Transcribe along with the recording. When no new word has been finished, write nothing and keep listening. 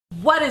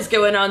What is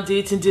going on,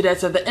 dudes and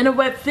dudettes of the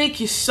interweb? Thank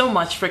you so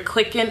much for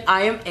clicking.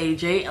 I am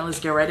AJ and let's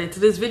get right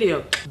into this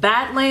video.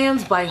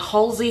 Badlands by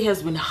Halsey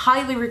has been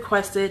highly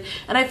requested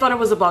and I thought it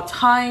was about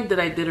time that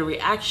I did a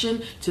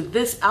reaction to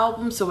this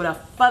album. So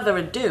without further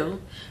ado,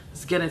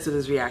 let's get into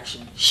this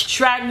reaction.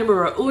 Track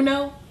numero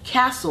uno,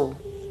 Castle.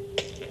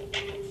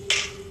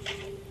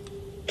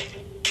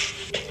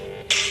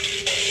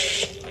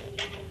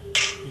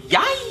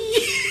 Yay!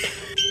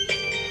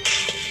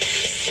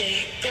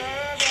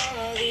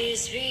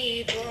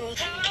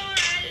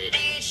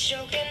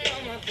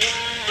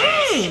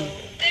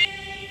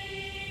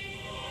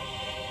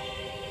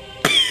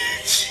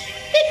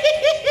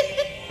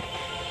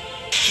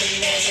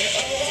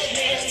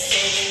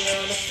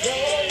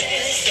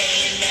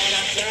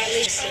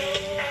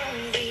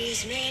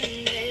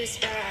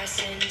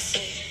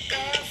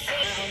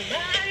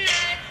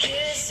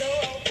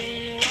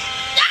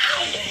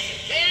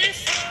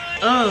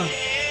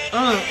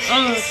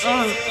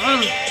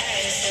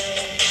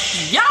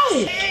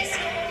 Yo!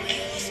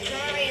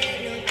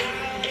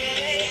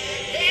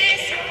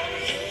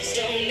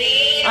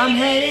 I'm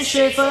heading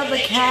straight for the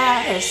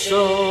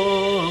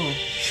castle.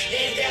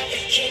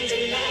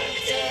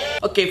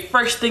 Okay,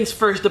 first things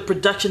first, the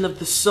production of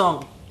the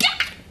song.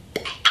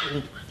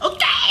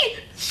 Okay,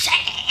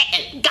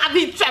 shit, got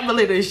me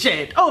trembling and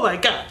shit. Oh my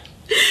god,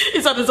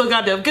 it sounded so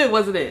goddamn good,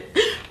 wasn't it?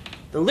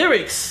 The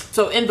lyrics.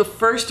 So in the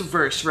first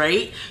verse,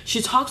 right,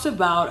 she talks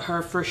about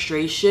her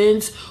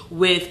frustrations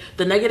with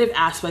the negative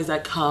aspects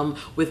that come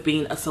with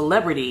being a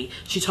celebrity.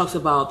 She talks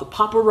about the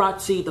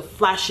paparazzi, the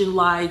flashing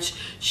lights.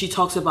 She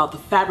talks about the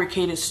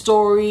fabricated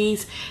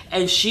stories,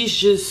 and she's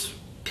just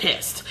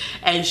pissed.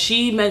 And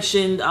she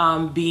mentioned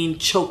being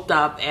choked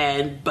up,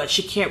 but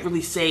she can't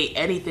really say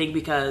anything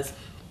because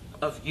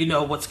of, you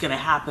know, what's gonna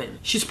happen.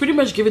 She's pretty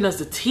much giving us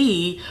the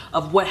tea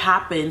of what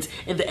happens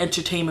in the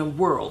entertainment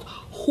world.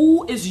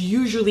 Who is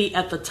usually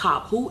at the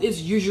top? Who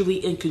is usually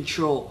in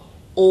control?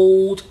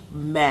 Old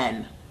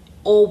men.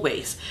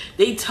 Always.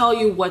 They tell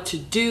you what to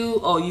do.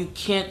 Oh, you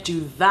can't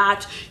do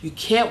that. You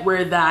can't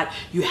wear that.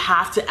 You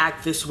have to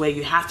act this way.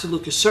 You have to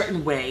look a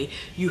certain way.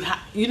 You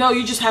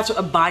just have to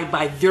abide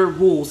by their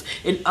rules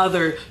in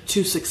order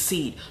to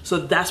succeed. So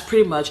that's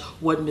pretty much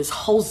what Miss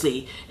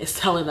Halsey is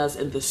telling us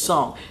in this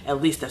song.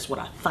 At least that's what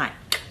I think.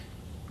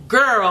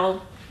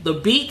 Girl, the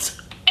beat.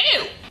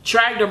 Ew.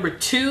 Track number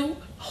 2,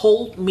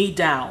 Hold Me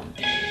Down.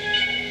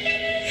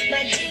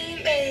 My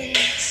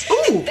demons,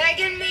 ooh,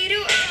 begging me to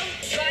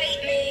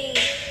outfight me.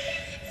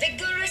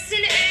 Vigorous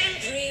and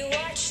angry,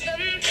 watch them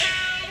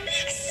pound.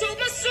 I sold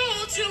my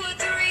soul to a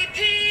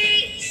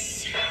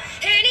 3-piece,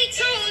 and he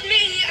told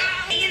me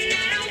and I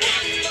don't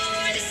want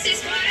more. This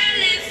is what I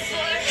live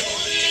for.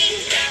 Hold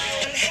me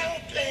down. I'm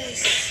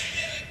helpless,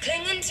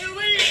 clinging to a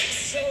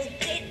little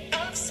bit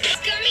of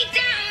space. Got me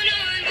down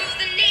on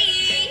both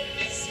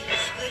knees,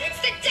 but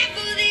it's the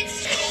devil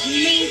that's holding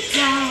me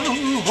down.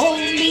 Hold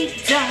me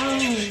down.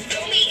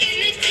 Throw me in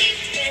the deep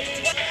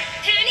end,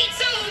 and he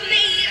told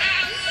me I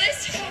was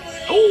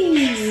holding.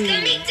 Ooh.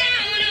 Got me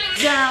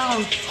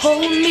Down,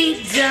 hold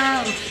me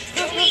down.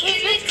 throw me in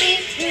the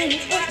deep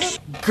end.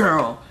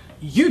 Girl,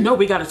 you know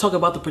we gotta talk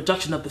about the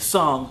production of the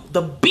song.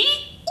 The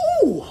beat,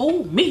 ooh,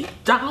 hold me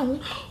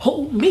down,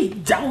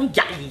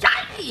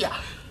 yeah.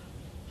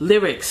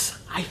 Lyrics,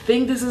 I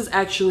think this is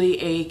actually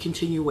a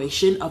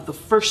continuation of the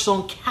first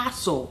song,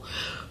 Castle.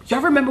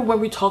 Y'all remember when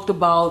we talked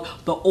about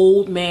the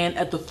old man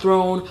at the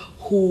throne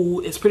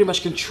who is pretty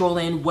much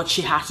controlling what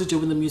she has to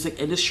do in the music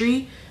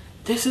industry?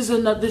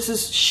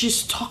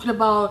 She's talking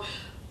about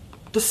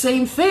the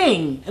same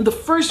thing. In the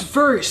first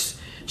verse,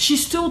 she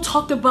still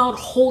talked about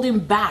holding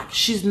back.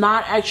 She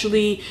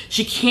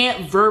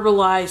can't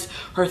verbalize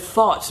her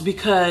thoughts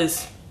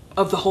because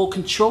of the whole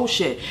control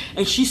shit.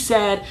 And she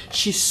said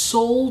she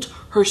sold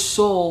her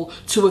soul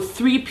to a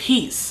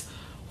 3-piece.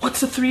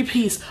 What's a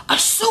 3-piece? A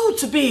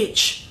suit,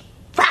 bitch,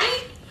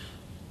 right?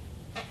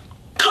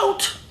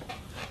 Coat,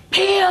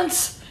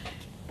 pants,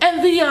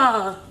 and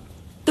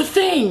the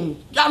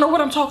thing. Y'all know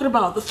what I'm talking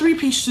about, the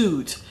 3-piece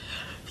suit.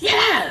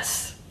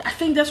 Yes. I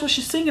think that's what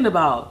she's singing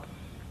about.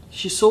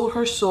 She sold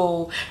her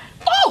soul.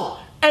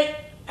 Oh, and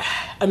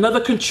another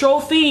control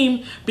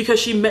theme, because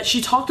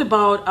she talked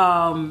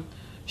about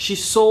she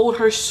sold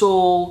her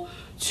soul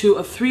to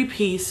a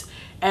 3-piece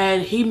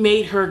and he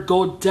made her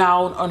go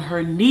down on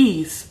her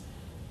knees.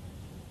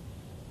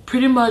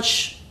 Pretty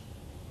much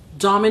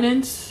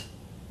dominance,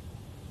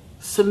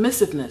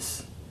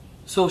 submissiveness.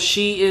 So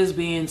she is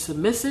being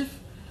submissive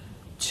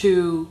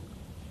to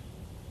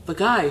the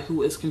guy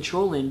who is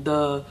controlling,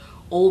 the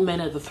old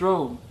man at the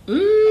throne.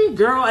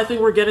 Girl, I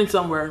think we're getting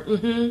somewhere.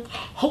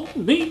 Hold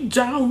me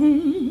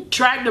down.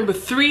 Track number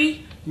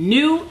 3,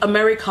 New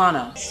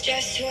Americana. It's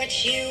just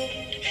what you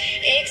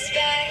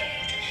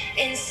expect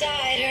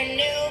inside her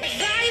new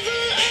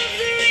revival of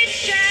the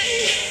rich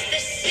and the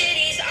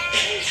city's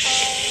on.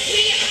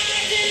 We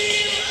are the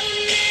new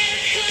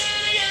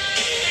Americana.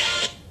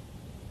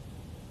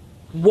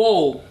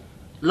 Whoa,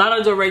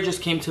 Lana Del Rey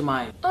just came to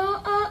mind.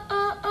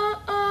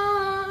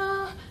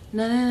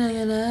 Na na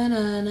na na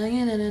na na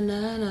na na na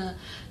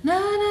na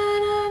na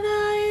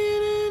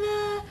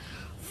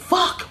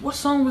What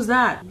song was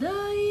that?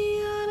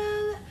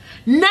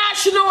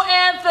 National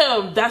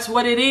Anthem! That's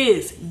what it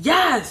is.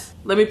 Yes!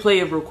 Let me play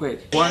it real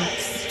quick. 1,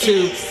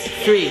 2,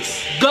 3,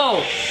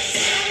 go!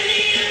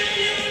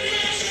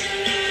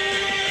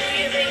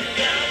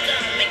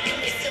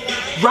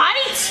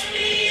 Right?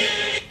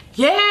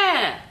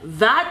 Yeah!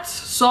 That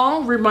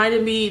song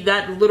reminded me,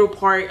 that little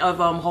part of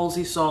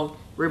Halsey's song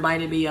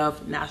reminded me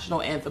of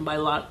National Anthem by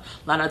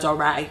Lana Del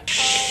Rey.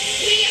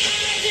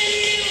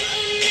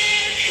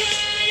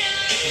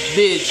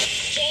 Bitch.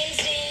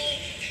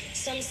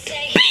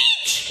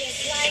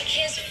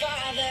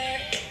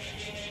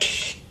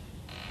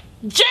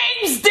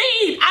 James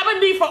Dean! I'm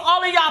gonna need for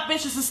all of y'all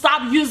bitches to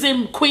stop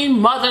using Queen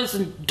Mothers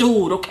and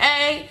dude,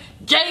 okay?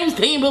 James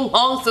Dean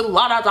belongs to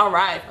Lana Del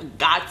Rey, for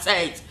God's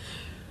sakes.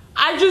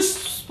 I just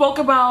spoke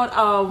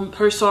about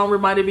her song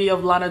reminded me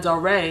of Lana Del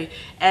Rey,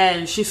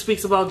 and she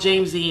speaks about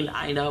James Dean.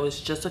 I know it's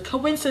just a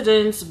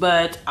coincidence,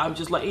 but I'm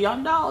just letting y'all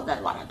know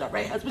that Lana Del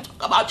Rey has been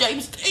talking about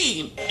James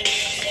Dean.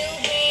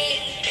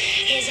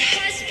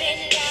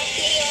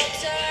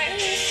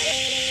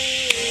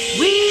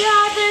 We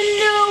are the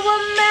new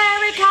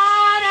Americana.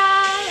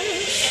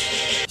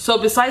 So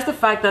besides the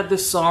fact that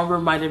this song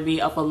reminded me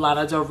of a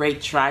Lana Del Rey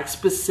track,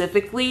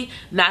 specifically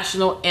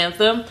National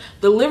Anthem,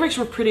 the lyrics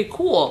were pretty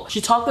cool. She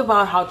talked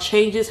about how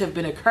changes have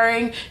been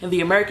occurring in the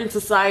American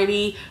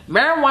society.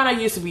 Marijuana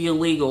used to be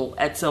illegal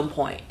at some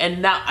point,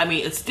 and now, I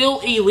mean, it's still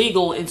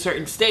illegal in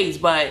certain states,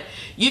 but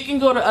you can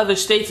go to other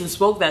states and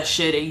smoke that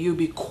shit and you'd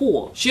be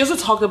cool. She also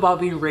talked about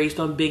being raised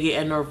on Biggie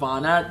and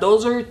Nirvana.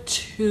 Those are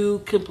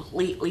two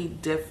completely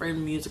different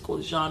musical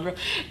genres,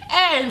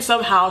 and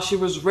somehow she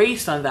was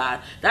raised on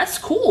that. That's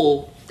cool.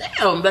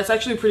 Damn, that's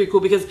actually pretty cool,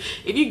 because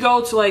if you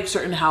go to like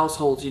certain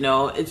households, you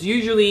know, it's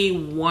usually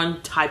one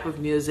type of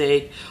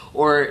music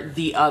or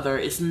the other.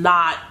 It's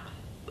not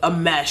a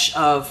mesh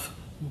of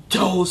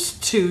those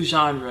two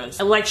genres.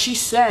 And like she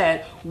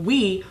said,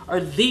 we are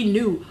the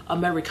new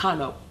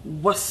Americano.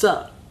 What's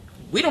up?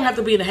 We don't have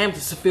to be in the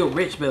Hamptons to feel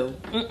rich, boo.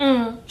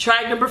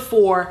 Track number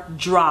 4,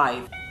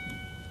 Drive.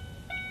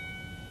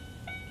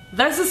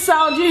 That's the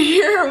sound you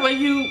hear when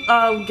you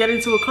get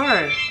into a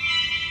car.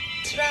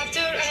 Wrapped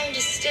around a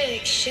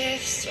stick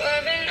shift,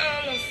 swerving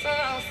on the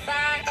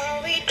 405.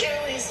 All we do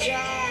is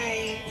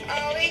drive.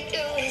 All we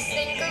do is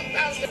think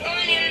about the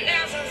one you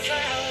never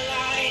felt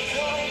like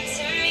home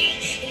to me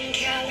in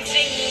California.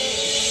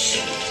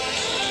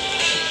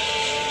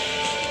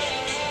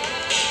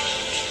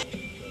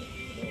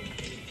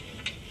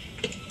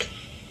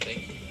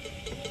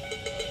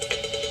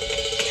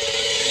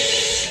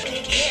 We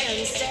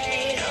can't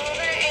say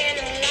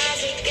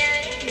overanalyze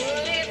again.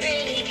 Would it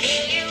really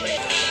kill you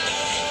if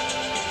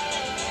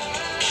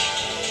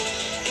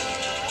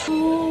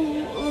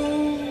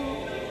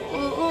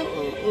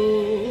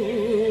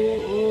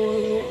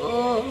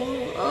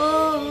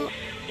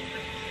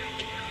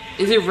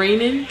Is it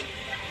raining? Is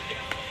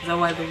that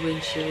why the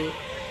windshield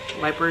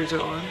wipers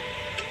are on?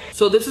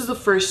 So this is the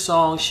first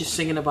song she's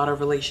singing about a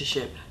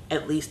relationship.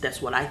 At least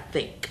that's what I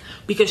think.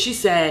 Because she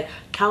said,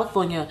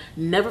 California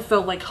never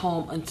felt like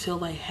home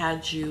until I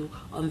had you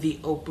on the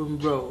open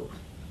road.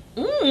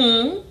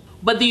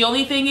 But the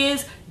only thing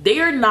is, they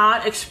are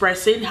not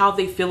expressing how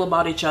they feel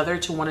about each other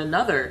to one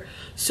another.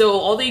 So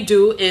all they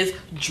do is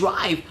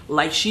drive,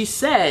 like she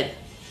said.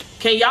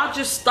 Can y'all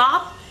just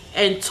stop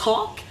and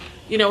talk?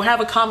 You know, have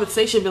a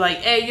conversation, be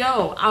like, hey,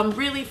 yo, I'm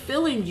really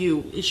feeling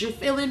you. Is you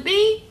feeling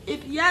me?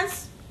 If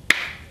yes,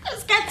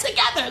 let's get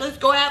together. Let's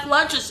go have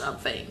lunch or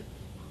something.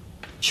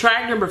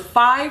 Track number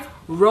 5,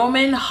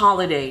 Roman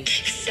Holiday.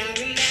 'cause I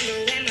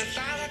remember when my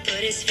father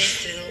put his fist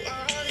through the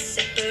wall that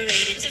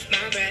separated of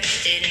my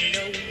breath. Didn't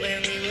know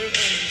where we were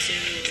running to.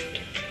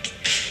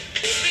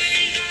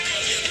 Open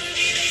eyes, we'll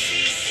be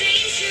lacing the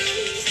same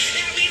shoes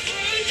that we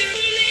wore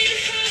through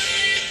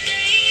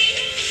holidays.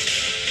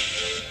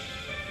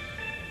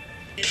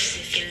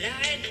 If you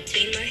lie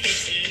between my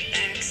hips in the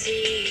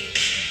backseat,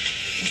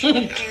 I'll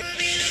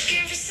be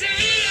looking for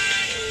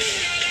sunlight,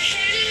 not a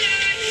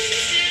headlight.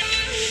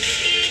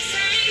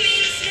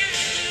 Timing's not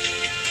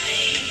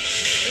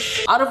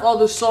right. Out of all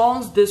the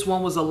songs, this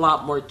one was a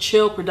lot more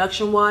chill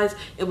production wise.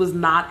 It was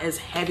not as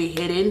heavy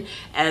hitting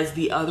as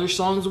the other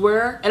songs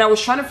were. And I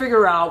was trying to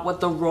figure out what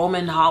the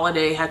Roman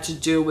Holiday had to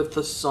do with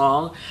the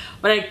song,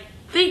 but I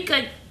think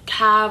I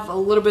have a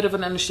little bit of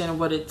an understanding of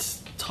what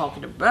it's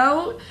talking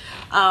about.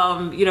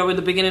 You know, in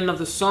the beginning of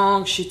the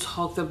song, she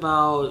talked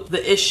about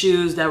the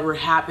issues that were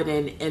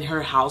happening in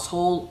her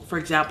household. For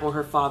example,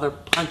 her father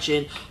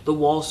punching the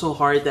wall so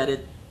hard that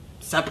it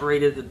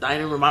separated the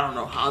dining room. I don't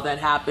know how that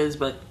happens,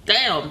 but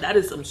damn, that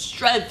is some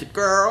strength,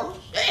 girl.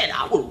 Man,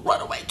 I would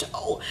run away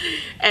too.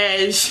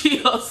 And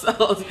she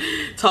also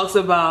talks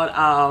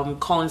about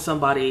calling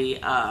somebody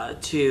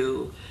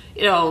to,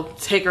 you know,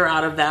 take her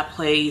out of that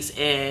place,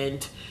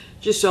 and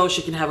just so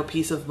she can have a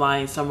peace of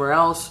mind somewhere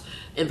else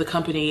in the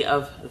company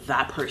of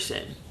that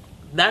person.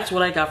 That's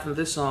what I got from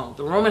this song.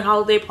 The Roman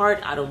Holiday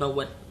part, I don't know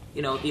what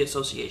you know, the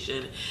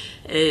association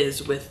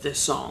is with this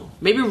song.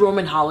 Maybe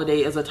Roman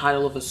Holiday is a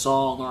title of a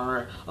song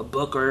or a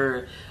book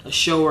or a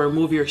show or a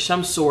movie or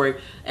some sort,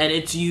 and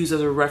it's used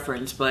as a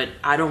reference, but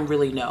I don't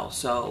really know.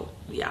 So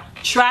yeah.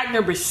 Track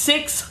number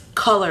 6,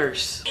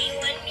 Colors.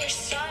 When you're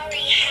sorry,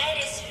 head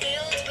is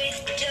filled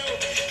with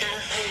dope. I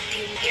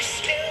hope you're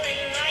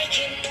spilling like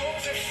an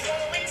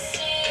overflowing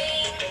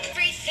sink.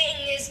 Everything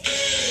is blue.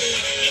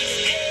 His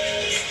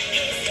pills,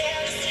 his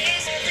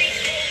dances,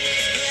 everything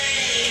is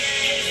gray.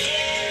 His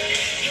hair,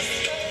 his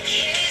smoke,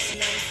 his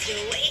I'm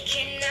still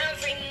waking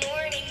every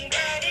morning,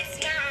 but it's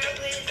not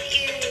with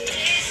you.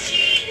 His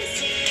jeans,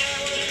 and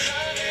now I'm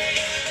covered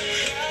in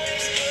the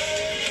colors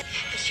blue.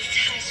 But you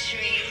touched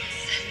me,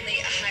 suddenly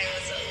I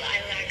was a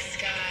lilac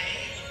sky.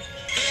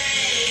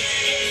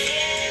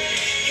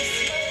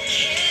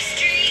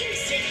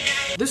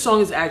 This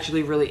song is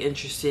actually really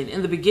interesting.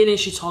 In the beginning,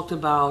 she talked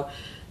about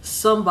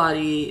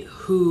somebody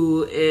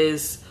who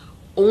is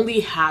only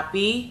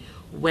happy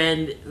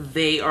when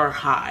they are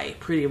high,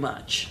 pretty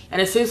much.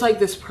 And it seems like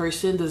this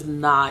person does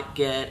not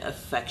get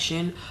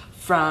affection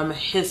from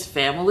his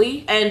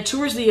family. And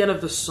towards the end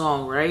of the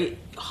song, right,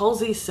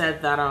 Halsey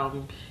said that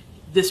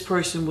this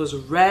person was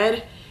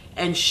red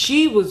and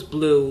she was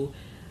blue,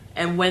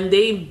 and when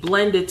they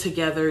blended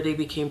together they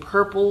became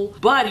purple,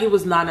 but he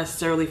was not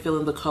necessarily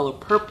feeling the color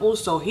purple,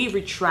 so he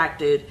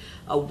retracted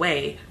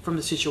away from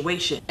the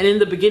situation. And in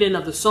the beginning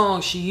of the song,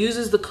 she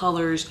uses the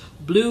colors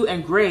blue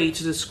and gray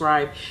to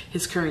describe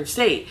his current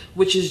state,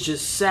 which is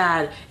just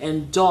sad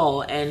and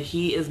dull, and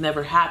he is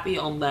never happy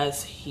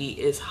unless he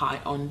is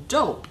high on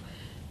dope.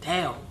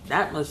 Damn,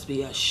 that must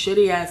be a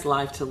shitty ass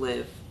life to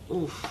live.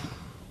 Oof.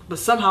 But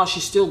somehow she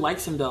still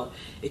likes him though.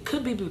 It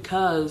could be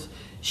because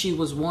she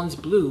was once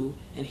blue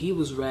and he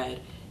was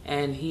red,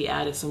 and he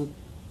added some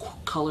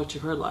color to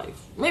her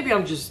life. Maybe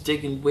I'm just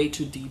digging way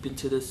too deep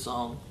into this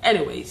song.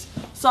 Anyways,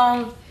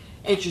 song,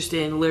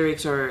 interesting.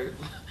 Lyrics are,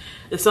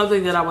 it's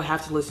something that I would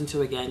have to listen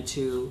to again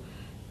to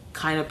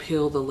kind of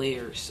peel the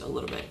layers a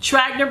little bit.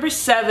 Track number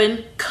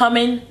 7,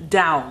 Coming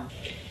Down.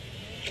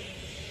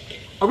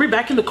 Are we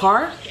back in the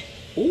car?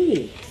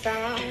 Ooh.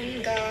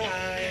 Found God.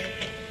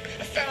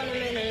 I found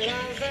him in a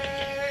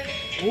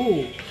lover.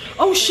 Ooh.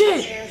 Oh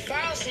shit.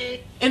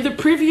 In the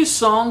previous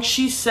song,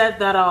 she said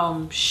that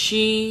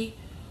she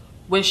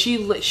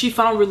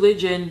found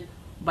religion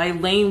by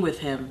laying with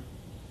him.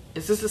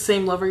 Is this the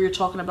same lover you're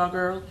talking about,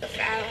 girl? I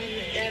found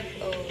the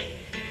devil.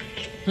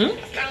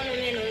 I found him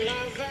in a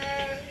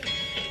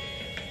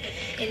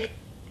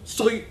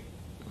lover.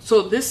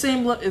 So this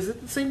same is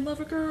it the same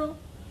lover, girl?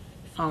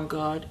 Found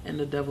God and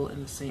the devil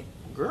in the same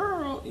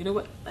girl. You know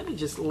what? Let me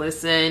just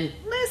listen.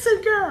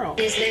 Listen, girl.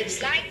 His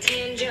lips like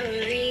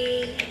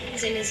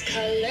tangerines and his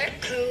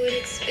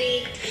color-coded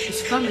speech.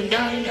 It's coming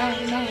down,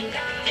 down, down.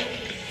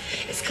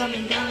 It's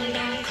coming down,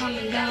 down,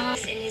 coming down.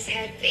 In his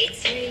head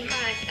between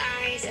my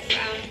thighs, I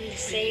found the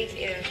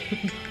savior.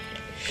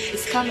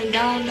 It's coming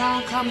down,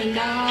 down, coming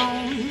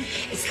down.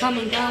 It's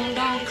coming down,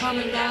 down,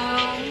 coming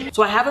down.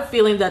 So I have a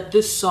feeling that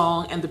this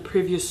song and the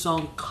previous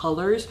song,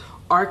 Colors,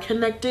 are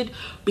connected,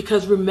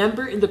 because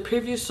remember in the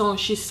previous song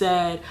she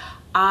said,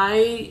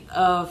 I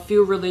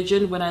feel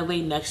religion when I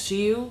lay next to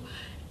you.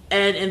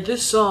 And in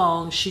this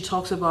song, she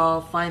talks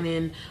about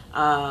finding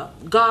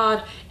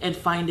God and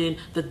finding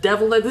the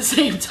devil at the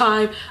same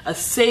time, a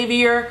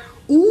savior.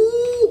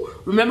 Ooh,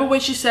 remember when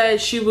she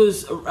said she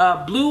was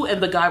blue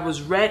and the guy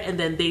was red, and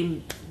then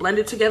they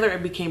blended together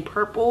and became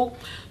purple?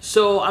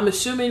 So I'm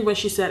assuming when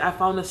she said, I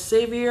found a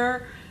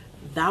savior,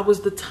 that was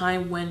the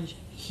time when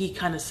he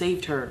kind of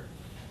saved her.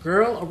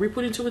 Girl, are we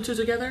putting 2 and 2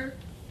 together?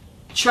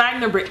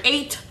 Track number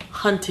 8,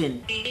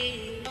 Hunting.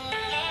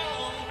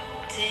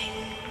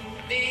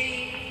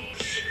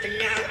 But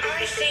now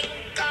I think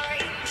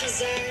I'm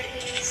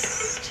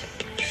possessed,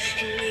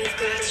 and you've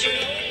got your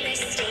own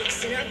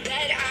mistakes in a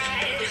bed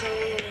at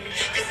home.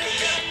 'Cause I've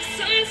done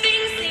some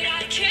things that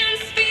I can't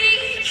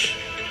speak.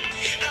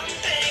 I'm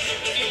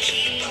begging you to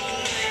keep on.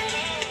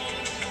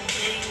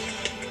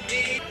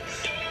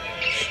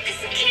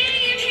 'Cause I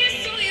came here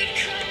so you'd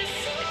come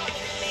for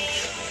me.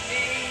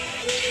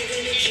 We're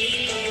gonna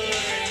keep on.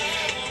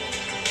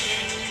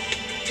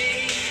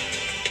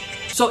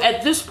 So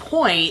at this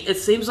point, it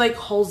seems like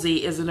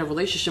Halsey is in a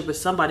relationship with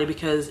somebody,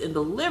 because in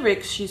the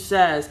lyrics she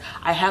says,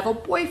 I have a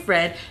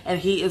boyfriend and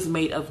he is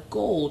made of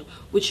gold,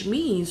 which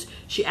means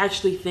she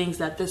actually thinks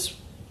that this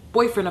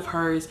boyfriend of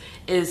hers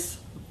is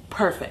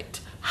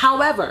perfect.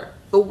 However,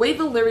 the way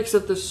the lyrics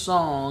of the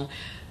song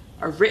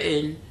are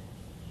written,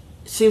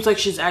 seems like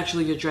she's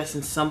actually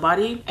addressing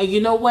somebody. And you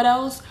know what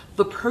else?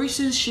 The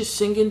person she's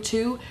singing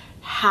to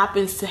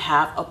happens to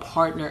have a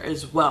partner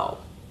as well.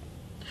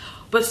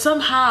 But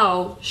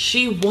somehow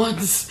she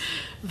wants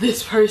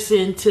this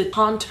person to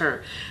haunt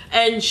her.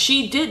 And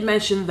she did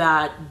mention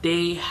that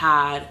they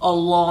had a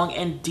long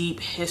and deep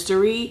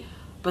history,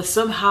 but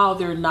somehow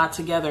they're not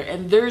together.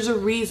 And there's a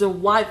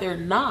reason why they're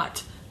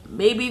not.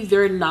 Maybe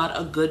they're not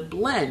a good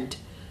blend.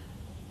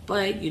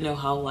 But you know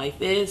how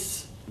life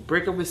is.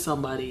 Break up with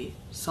somebody,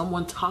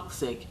 someone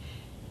toxic,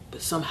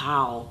 but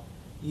somehow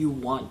you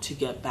want to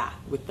get back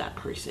with that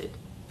person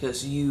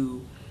because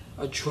you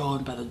are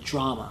drawn by the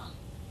drama.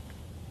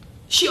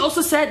 She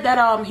also said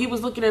that he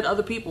was looking at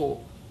other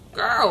people.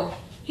 Girl,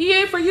 he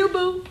ain't for you,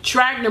 boo.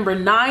 Track number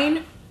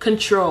 9,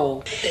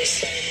 Control. They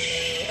send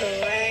me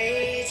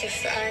away to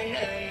find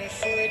a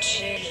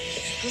fortune.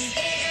 I'm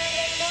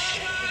bigger than my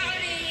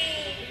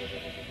body.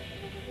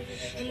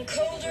 I'm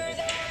colder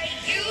than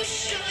you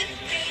should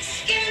be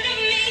scared of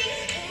me.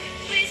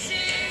 Who is in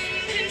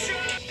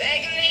control?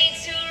 Beg me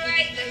to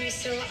write them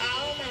so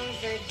I'll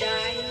never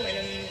die when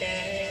I'm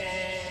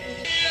dead.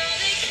 All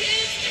the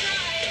kids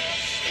cry,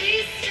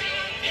 please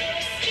stop,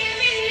 you're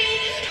scaring me.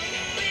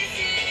 Who is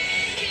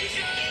in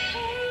control?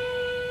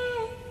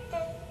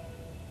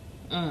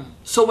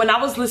 So when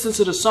I was listening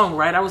to the song,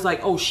 right, I was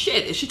like, oh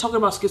shit, is she talking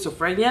about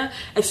schizophrenia?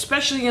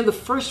 Especially in the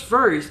first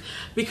verse,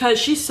 because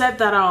she said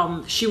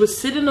that she was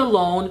sitting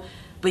alone,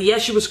 but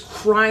yet she was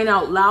crying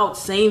out loud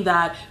saying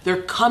that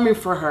they're coming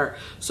for her.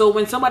 So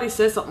when somebody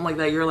says something like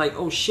that, you're like,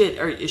 oh shit,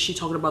 or is she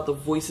talking about the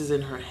voices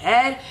in her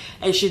head?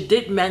 And she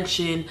did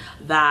mention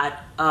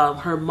that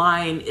her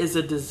mind is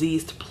a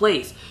diseased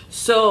place.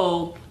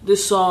 So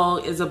this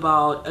song is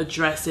about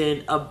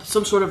addressing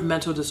some sort of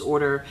mental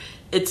disorder.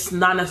 It's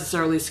not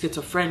necessarily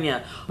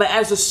schizophrenia, but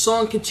as the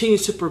song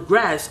continues to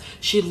progress,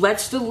 she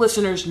lets the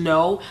listeners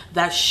know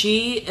that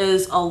she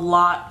is a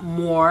lot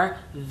more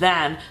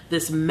than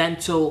this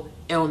mental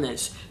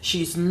illness.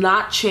 She's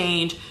not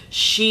changed.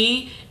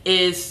 She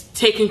is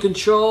taking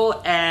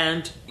control,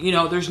 and you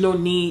know, there's no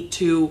need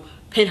to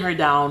pin her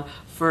down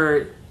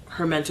for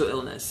her mental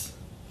illness.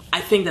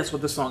 I think that's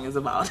what the song is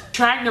about.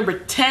 Track number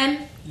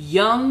 10,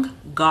 Young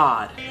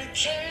God.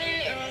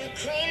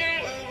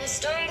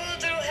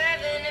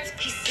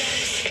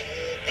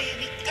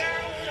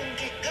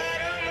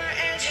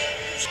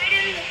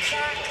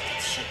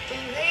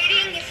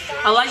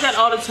 I like that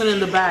auto-tune in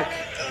the back.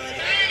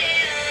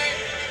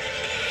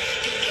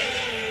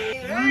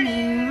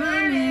 Running,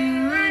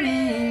 running,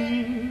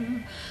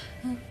 running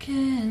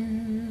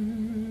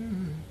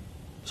again.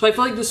 So I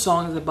feel like this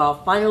song is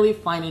about finally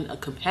finding a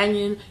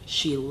companion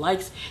she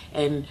likes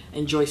and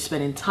enjoys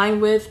spending time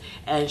with,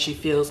 and she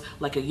feels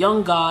like a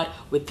young god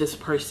with this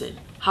person.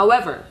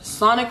 However,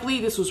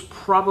 sonically, this was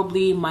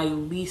probably my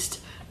least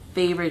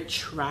favorite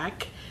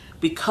track,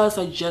 because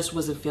I just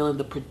wasn't feeling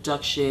the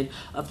production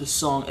of the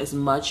song as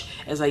much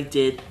as I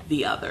did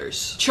the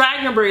others.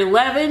 Track number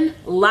 11,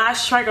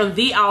 last track on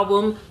the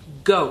album,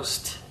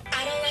 Ghost.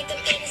 I don't like them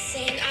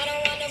innocent, I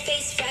don't want no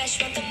face fresh,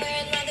 want them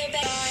wearing leather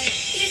bag.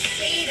 You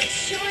say that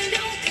you're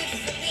no good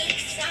for me,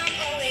 'cause I'm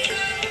always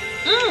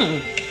I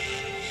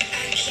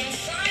can't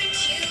find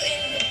you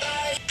in the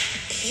bar.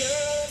 You're a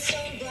rolling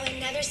stone boy,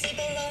 never sleep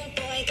alone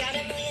boy, got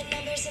a million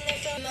numbers in their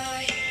film.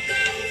 My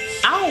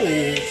ghost. Ow.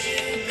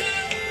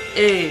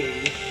 Hey.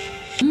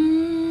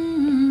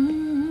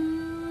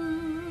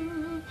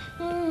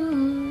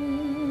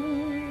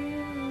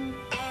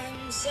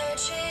 I'm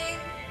searching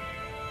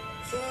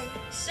for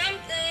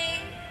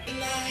something.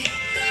 My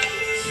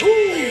ghost,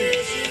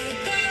 where'd you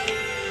go?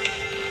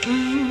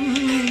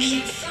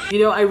 You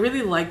know, I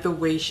really like the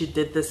way she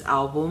did this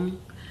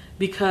album,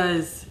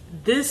 because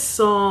this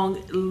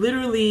song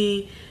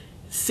literally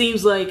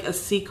seems like a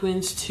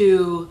sequence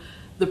to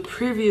the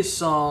previous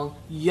song,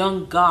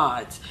 Young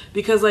Gods,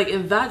 because like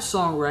in that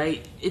song,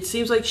 right, it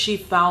seems like she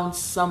found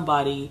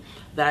somebody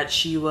that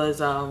she was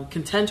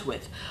content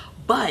with,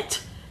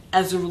 but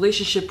as the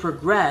relationship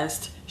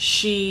progressed,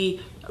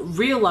 she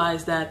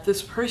realized that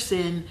this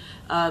person,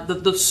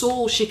 the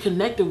soul she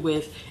connected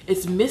with,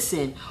 is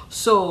missing.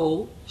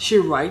 So she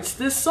writes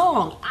this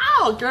song.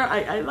 Ow, girl,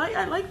 I like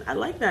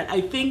that. I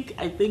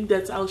think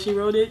that's how she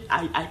wrote it.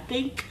 I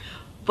think.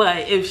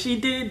 But if she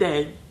did,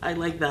 then I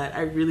like that.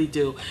 I really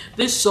do.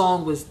 This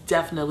song was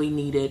definitely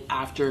needed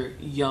after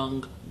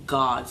Young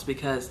Gods,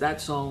 because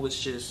that song was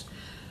just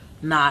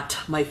not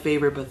my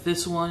favorite. But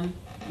this one,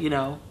 you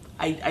know,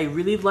 I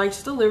really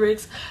liked the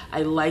lyrics.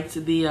 I liked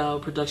the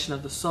production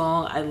of the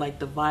song. I liked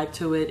the vibe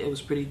to it. It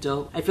was pretty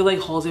dope. I feel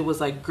like Halsey was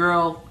like,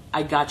 girl,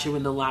 I got you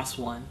in the last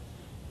one.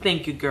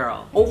 Thank you,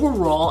 girl.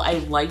 Overall, I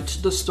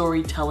liked the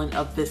storytelling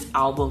of this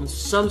album.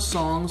 Some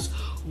songs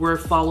were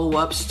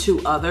follow-ups to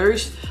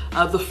others.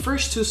 The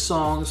first two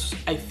songs,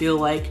 I feel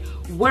like,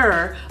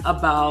 were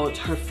about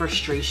her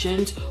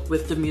frustrations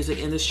with the music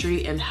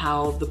industry and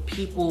how the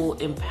people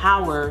in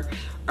power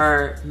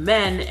are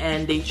men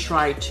and they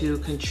try to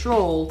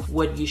control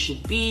what you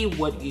should be,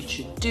 what you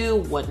should do,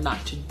 what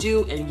not to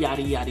do, and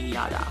yada yada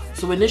yada.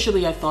 So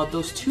initially I thought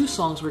those two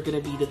songs were gonna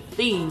be the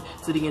theme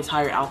to the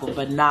entire album,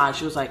 but nah,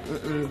 she was like,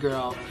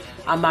 girl,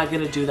 I'm not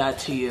gonna do that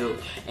to you.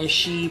 And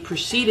she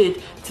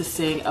proceeded to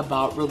sing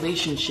about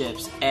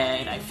relationships,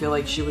 and I feel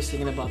like she was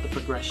singing about the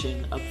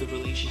progression of the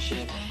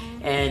relationship.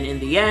 And in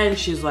the end,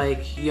 she's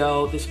like,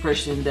 yo, this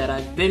person that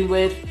I've been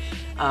with,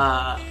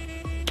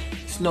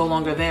 it's no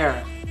longer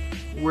there.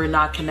 We're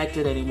not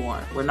connected anymore.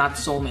 We're not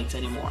soulmates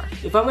anymore.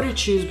 If I were to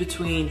choose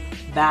between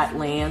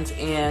Badlands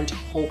and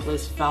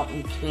Hopeless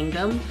Fountain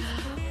Kingdom,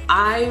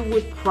 I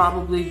would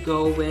probably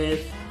go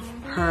with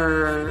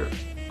her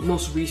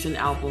most recent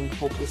album,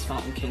 Hopeless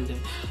Fountain Kingdom,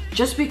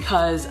 just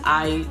because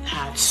I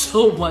had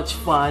so much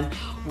fun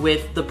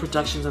with the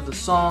productions of the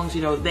songs.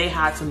 You know, they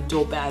had some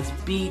dope ass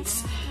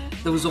beats.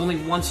 There was only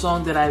one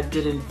song that I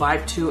didn't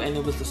vibe to, and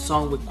it was the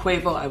song with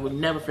Quavo. I would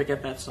never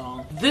forget that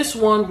song. This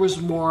one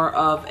was more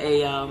of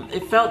a,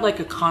 it felt like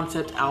a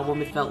concept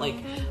album. It felt like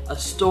a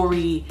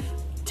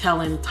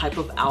storytelling type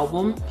of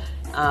album.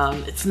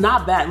 It's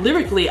not bad.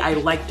 Lyrically, I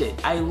liked it.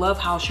 I love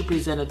how she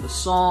presented the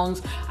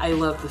songs. I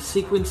love the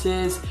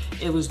sequences.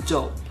 It was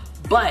dope.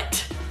 But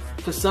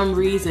for some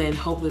reason,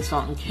 Hopeless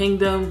Fountain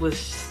Kingdom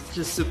was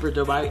just super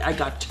dope. I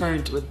got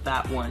turned with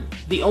that one.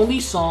 The only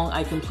song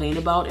I complained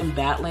about in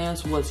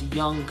Badlands was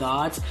Young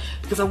Gods,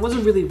 because I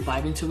wasn't really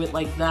vibing to it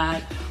like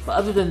that. But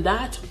other than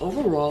that,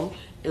 overall,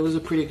 it was a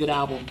pretty good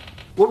album.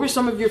 What were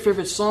some of your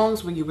favorite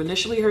songs when you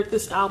initially heard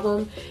this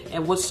album?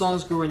 And what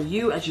songs grew on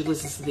you as you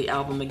listened to the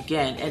album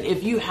again? And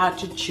if you had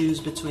to choose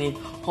between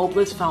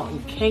Hopeless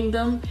Fountain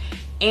Kingdom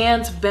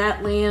and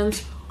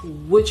Badlands,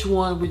 which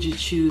one would you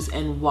choose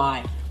and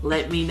why?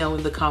 Let me know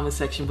in the comment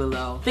section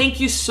below. Thank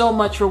you so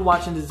much for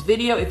watching this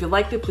video. If you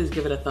liked it, please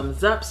give it a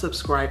thumbs up,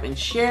 subscribe, and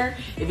share.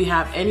 If you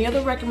have any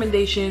other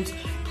recommendations,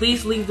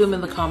 please leave them in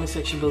the comment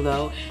section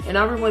below, and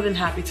I'll be more than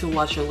happy to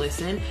watch or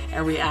listen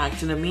and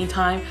react. In the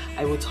meantime,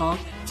 I will talk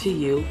to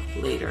you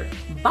later.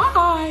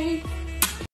 Bye!